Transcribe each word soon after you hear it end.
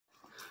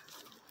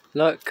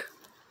Look,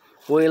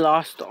 we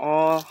lost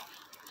all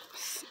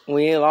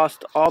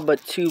but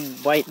 2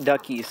 white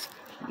duckies.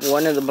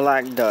 One of the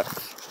black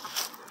ducks.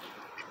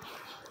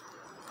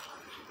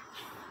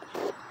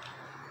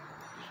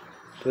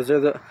 Those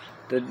are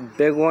the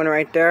big one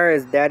right there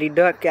is Daddy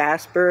Duck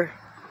Asper,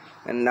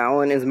 and that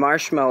one is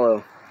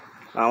Marshmallow.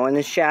 That one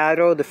is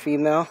Shadow, the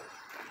female,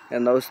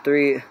 and those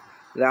 3.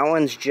 That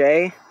one's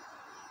Jay.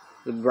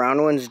 The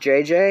brown one's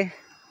JJ,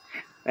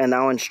 and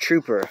that one's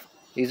Trooper.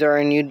 These are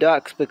our new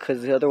ducks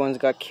because the other ones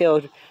got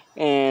killed,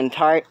 and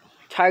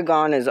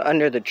Tygon is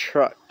under the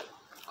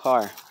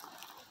car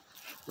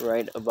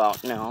right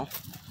about now,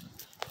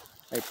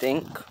 I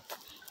think.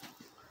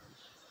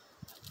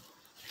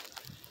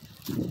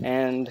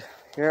 And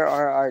here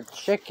are our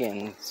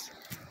chickens.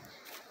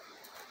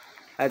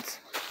 That's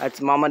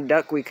Mama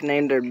Duck. We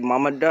named her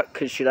Mama Duck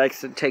because she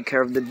likes to take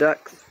care of the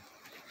ducks.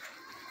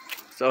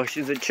 So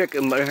she's a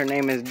chicken, but her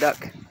name is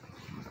Duck.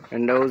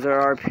 And those are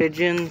our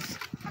pigeons.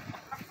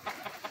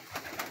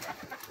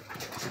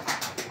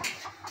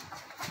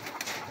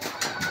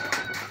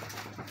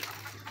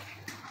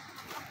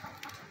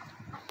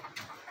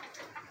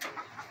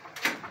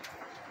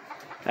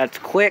 That's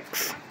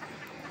Quicks.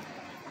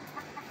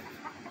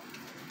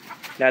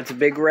 That's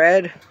Big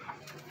Red.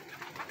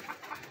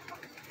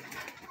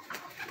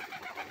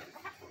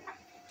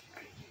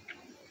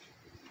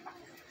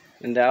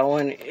 And that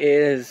one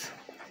is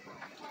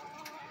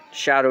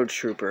Shadow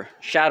Trooper.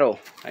 Shadow,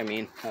 I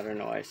don't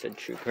know why I said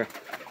Trooper.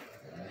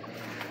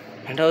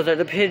 And those are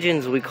the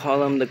pigeons. We call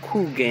them the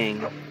Cool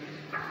Gang.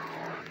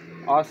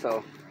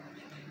 Also,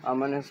 I'm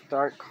gonna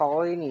start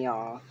calling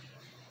y'all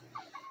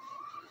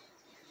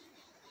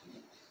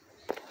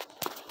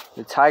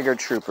the Tiger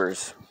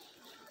Troopers.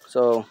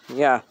 So,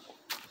 yeah.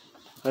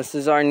 This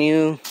is our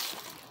new...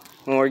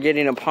 When we're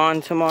getting a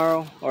pond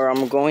tomorrow, or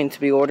I'm going to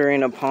be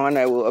ordering a pond,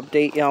 I will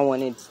update y'all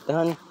when it's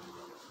done.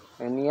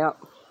 And yep.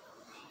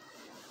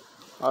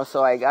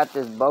 Also, I got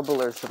this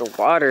bubbler so the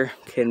water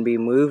can be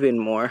moving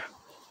more.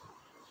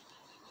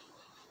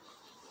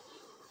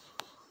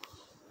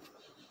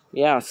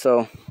 Yeah,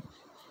 so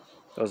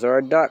those are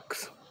our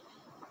ducks.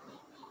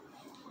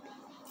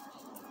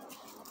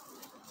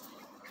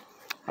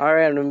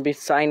 Alright, I'm going to be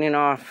signing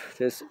off.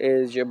 This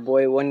is your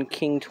boy One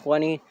King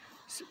 20.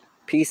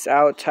 Peace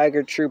out,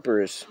 Tiger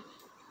Troopers.